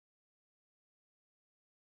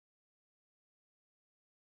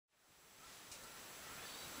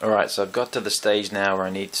Alright, so I've got to the stage now where I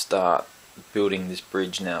need to start building this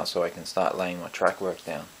bridge now so I can start laying my track work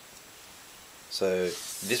down. So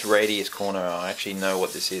this radius corner, I actually know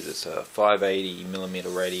what this is. It's a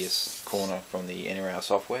 580mm radius corner from the NRL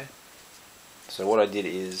software. So what I did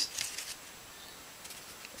is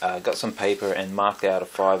got some paper and marked out a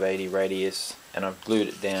 580 radius, and I've glued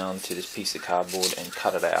it down to this piece of cardboard and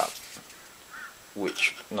cut it out,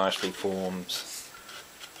 which nicely forms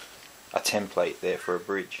a template there for a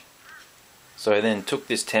bridge. So I then took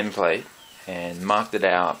this template and marked it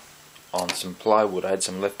out on some plywood. I had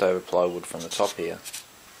some leftover plywood from the top here,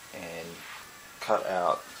 and cut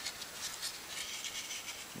out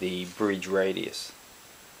the bridge radius.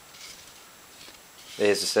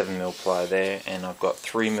 There's the 7mm ply there, and I've got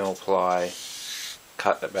 3mm ply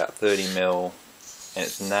cut about 30mm, and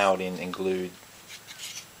it's nailed in and glued,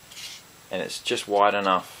 and it's just wide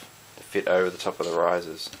enough to fit over the top of the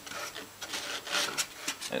risers,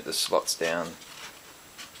 and it just slots down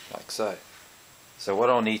like so. So what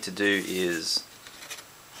I'll need to do is,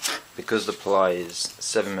 because the ply is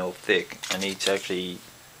 7mm thick, I need to actually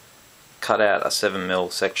cut out a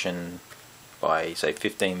 7mm section by say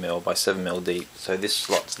 15mm by 7mm deep, so this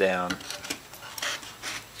slots down,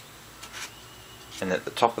 and at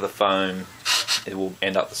the top of the foam it will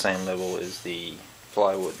end up the same level as the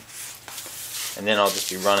plywood. And then I'll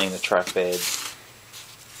just be running the track bed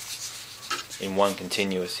in one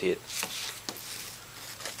continuous hit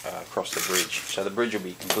across the bridge. So the bridge will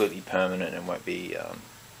be completely permanent and won't be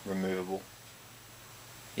removable.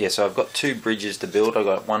 Yeah, so I've got two bridges to build. I've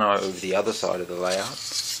got one over the other side of the layout,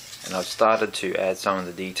 and I've started to add some of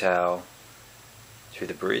the detail to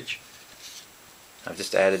the bridge. I've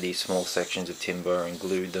just added these small sections of timber and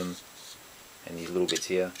glued them, and these little bits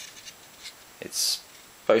here. It's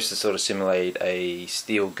supposed to sort of simulate a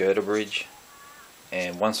steel girder bridge,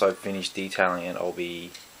 and once I've finished detailing it, I'll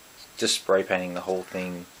be just spray painting the whole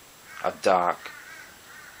thing a dark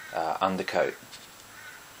undercoat,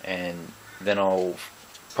 and then I'll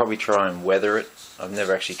probably try and weather it. I've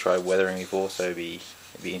never actually tried weathering before, so it'd be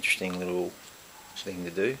an interesting little thing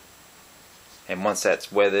to do. And once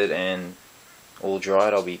that's weathered and all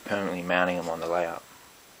dried, I'll be permanently mounting them on the layout.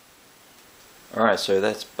 Alright, so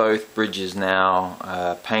that's both bridges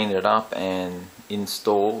now painted up and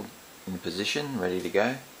installed in position, ready to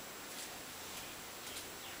go.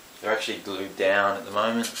 They're actually glued down at the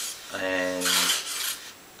moment, and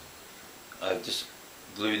I've just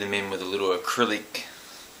glued them in with a little acrylic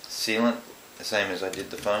sealant, the same as I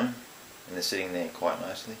did the foam, and they're sitting there quite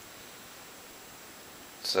nicely.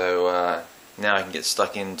 So now I can get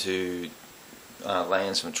stuck into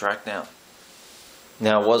laying some track down.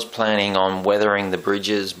 Now I was planning on weathering the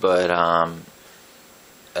bridges, but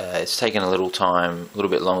it's taken a little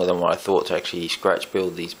bit longer than what I thought to actually scratch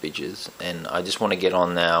build these bridges, and I just want to get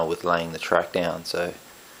on now with laying the track down, so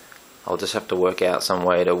I'll just have to work out some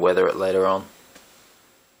way to weather it later on.